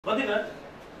বন্ধুরা,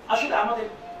 আসলে আমাদের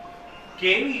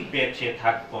কেউই বেঁচে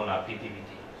থাকবো না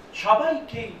পৃথিবীতে,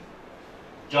 সবাইকেই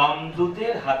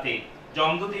যমদূতের হাতে।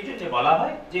 যমদূত এই জন্য বলা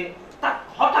হয় যে তা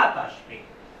হঠাৎ আসবে,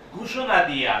 ঘোষণা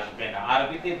দিয়ে আসবে না।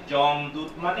 আরবিতে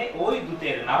যমদূত মানে ওই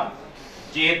দূতের নাম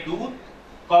যে দূত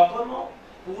কখনো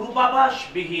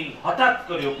পূর্বাভাসবিহীন হঠাৎ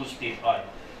করে উপস্থিত হয়।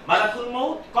 মালাকুল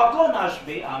মউত কখন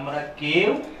আসবে আমরা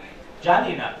কেউ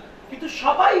জানি না, কিন্তু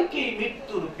সবাইকে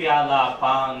মৃত্যুর পেয়ালা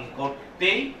পান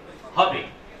করতেই হবে।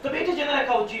 তবে এটা জেনে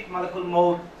রাখা উচিত, মালাকুল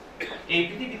মউত এই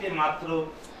পৃথিবীতে মাত্র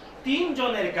 3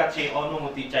 জনের কাছে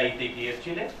অনুমতি চাইতে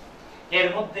গিয়েছিলেন। এর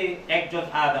মধ্যে একজন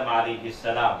আদম আলাইহিস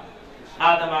সালাম।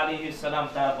 আদম আলাইহিস সালাম,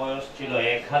 তার বয়স ছিল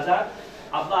 1000।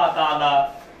 আল্লাহ তাআলা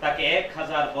তাকে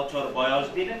 1000 বছর বয়স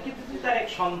দিলেন, কিন্তু তার এক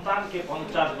সন্তানকে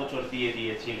 50 বছর দিয়ে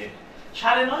দিয়েছিলেন।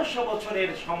 950 বছরের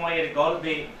সময়ের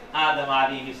গর্ভে আদম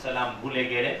আলাইহিস সালাম ভুলে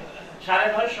গেলেন।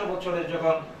 950 বছরে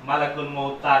যখন মালাকুল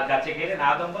মউত তার কাছে গেলেন,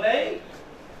 আদম বলে, এই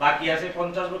বাকি আছে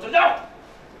 50 বছর, যাও।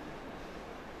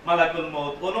 মালাকুল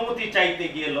মউত অনুমতি চাইতে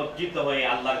গিয়ে লজ্জিত হয়ে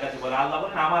আল্লাহর কাছে বলে, আল্লাহ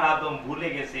বলেন, আমার আদম ভুলে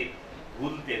গেছে,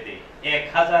 ভুলতে দে,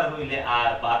 1000 হইলে আর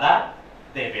বাধা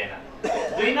দেবে না।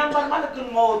 2 নাম্বার, মালাকুল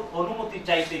মউত অনুমতি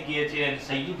চাইতে গিয়েছিলেন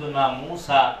সাইয়্যিদুনা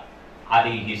মূসা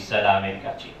আলাইহিস সালামের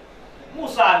কাছে।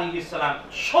 মূসা আলাইহিস সালাম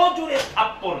সজোরে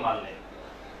থাপ্পড় মারলেন,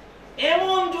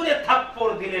 এমন জোরে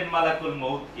থাপ্পড় দিলেন মালাকুল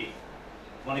মউতকে,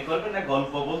 মনে করবেন না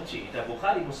গল্প বলছি, এটা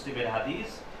বুখারী মুসলিমের হাদিস,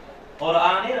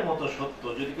 কোরআনের মতো সত্য।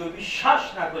 যদি কেউ বিশ্বাস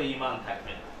না করে ঈমান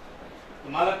থাকবে না।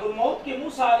 মালাকুল মউতকে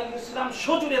মূসা আলাইহিস সালাম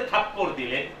সজোরে থাপ্পড়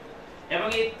দিলেন এবং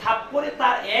এই থাপ্পড়ে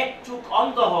তার এক চোখ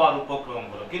অন্ধ হওয়ার উপক্রম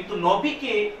হলো। কিন্তু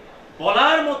নবীকে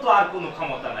বলার মতো আর কোনো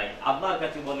ক্ষমতা নাই। আল্লাহর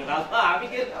কাছে বলেন, আল্লাহ, আমি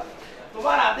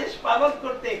তোমার আদেশ পালন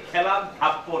করতে খেলাম,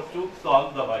 থাপ্পড়, চোখ তো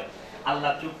অন্ধ হয়।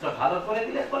 আল্লাহ চোখটা ভালো করে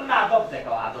দিলেন, বললেন আদব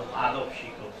দেখাও, আদব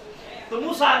শিখো। তো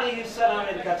মূসা আলাইহিস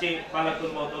সালামের কাছে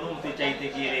মালাকুল মউত অনুমতি চাইতে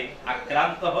গিয়ে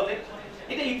আক্রান্ত হলে,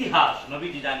 এটা ইতিহাস,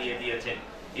 নবীজি জানিয়ে দিয়েছেন।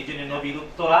 এই জন্য নবীর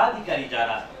উত্তরাধিকারী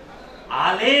যারা,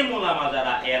 আলেম ওলামা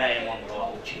যারা, এরা এমন হওয়া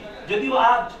উচিত। যদিও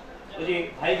আজ ওই যে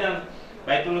ভাইজান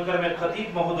বাইতুল মুকাররমের খতিব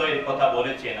মহোদয়ের কথা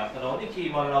বলেছেন, আপনারা অনেকেই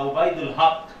মাওলানা উবাইদুল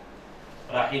হক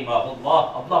রাহিমাহুল্লাহ,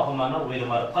 আল্লাহুম্মা নাওয়ির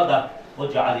মারকাদা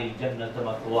ওয়াজআলিল জান্নাতা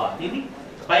মাতওয়া, তিনি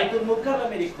বাইতুল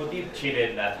মুকাররমের খতিব ছিলেন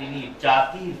না, তিনি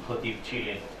জাতির খতিব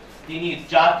ছিলেন, তিনি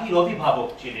জাতির অভিভাবক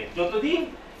ছিলেন। যতদিন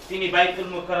তিনি বাইতুল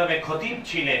মুকাররমে খতিব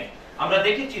ছিলেন, আমরা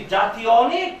দেখেছি জাতি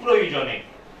অনেক প্রয়োজনে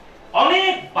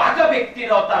অনেক বাঘা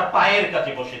ব্যক্তিরাও তার পায়ের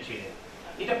কাছে বসেছিলেন।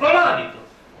 এটা প্রমাণিত।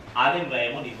 আলেমরা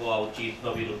এমনই হওয়া উচিত,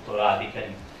 নবীর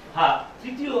উত্তরাধিকারী। হ্যাঁ,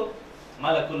 তৃতীয়,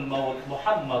 মালাকুল মউত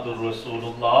মুহাম্মাদুর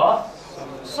রাসূলুল্লাহ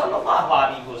সাল্লাল্লাহু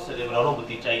আলাইহি ওয়াসাল্লামের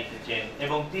অনুমতি চাইতেছেন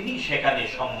এবং তিনি সেখানে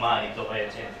সম্মানিত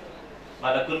হয়েছেন।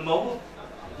 মালাকুল মউত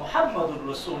মুহাম্মাদুর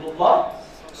রাসূলুল্লাহ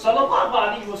সাল্লাল্লাহু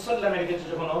আলাইহি ওয়াসাল্লামের কাছে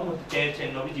যখন অনুমতি চেয়েছেন,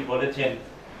 নবীজি বলেছেন,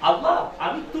 আল্লাহ,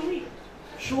 আমি তুমি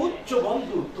সুউচ্চ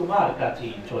বন্ধু, তোমার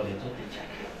কাছেই চলে যেতে চাই।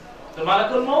 তো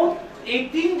মালাকুল মউত এই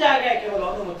 3 জায়গায় কেবল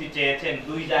অনুমতি চেয়েছেন।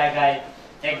 2 জায়গায়,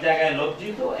 এক জায়গায়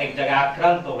লজ্জিত, এক জায়গায়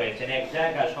আক্রান্ত হয়েছেন, এক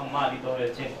জায়গায় সম্মানিত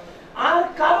হয়েছেন। আর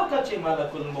কারো কাছে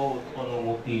মালাকুল মউত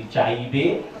অনুমতি চাইবে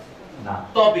না,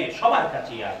 তবে সবার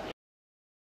কাছেই আসবে।